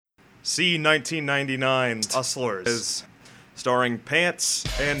C 1999 Hustlers is starring Pants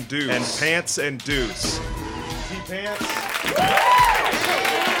and Deuce. And Pants and Deuce. T-Pants.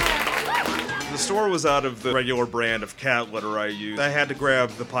 The store was out of the regular brand of cat litter I used. I had to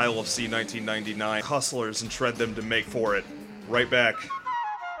grab the pile of C 1999 Hustlers and shred them to make for it. Right back.